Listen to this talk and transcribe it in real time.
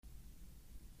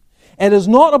It is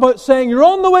not about saying, you're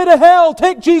on the way to hell,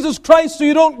 take Jesus Christ so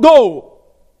you don't go.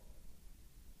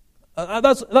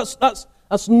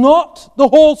 That's not the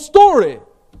whole story.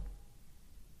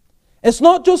 It's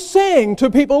not just saying to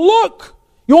people, look,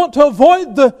 you want to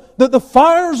avoid the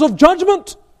fires of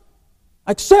judgment?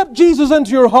 Accept Jesus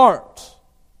into your heart.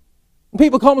 And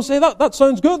people come and say, that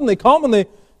sounds good. And they come and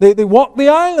they walk the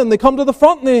aisle and they come to the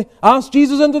front and they ask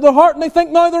Jesus into their heart and they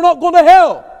think now they're not going to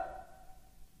hell.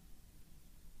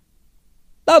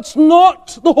 That's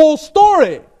not the whole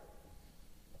story.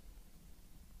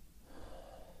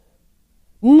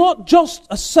 Not just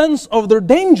a sense of their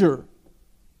danger,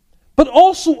 but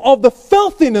also of the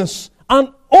filthiness and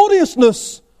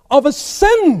odiousness of his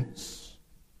sins.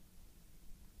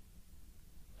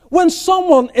 When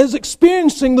someone is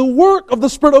experiencing the work of the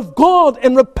Spirit of God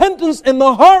in repentance in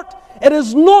the heart, it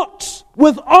is not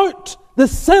without the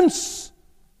sense,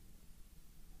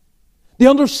 the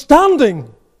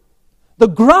understanding, the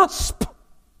grasp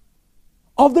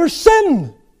of their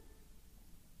sin.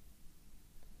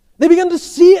 They begin to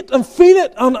see it and feel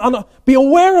it and be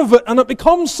aware of it, and it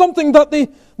becomes something that they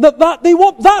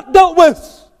want that dealt with.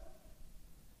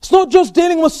 It's not just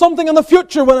dealing with something in the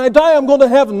future. When I die, I'm going to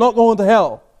heaven, not going to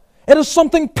hell. It is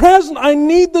something present. I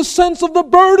need the sense of the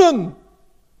burden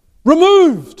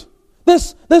removed.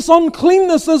 This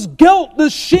uncleanness, this guilt,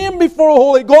 this shame before a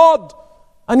holy God.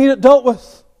 I need it dealt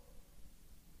with.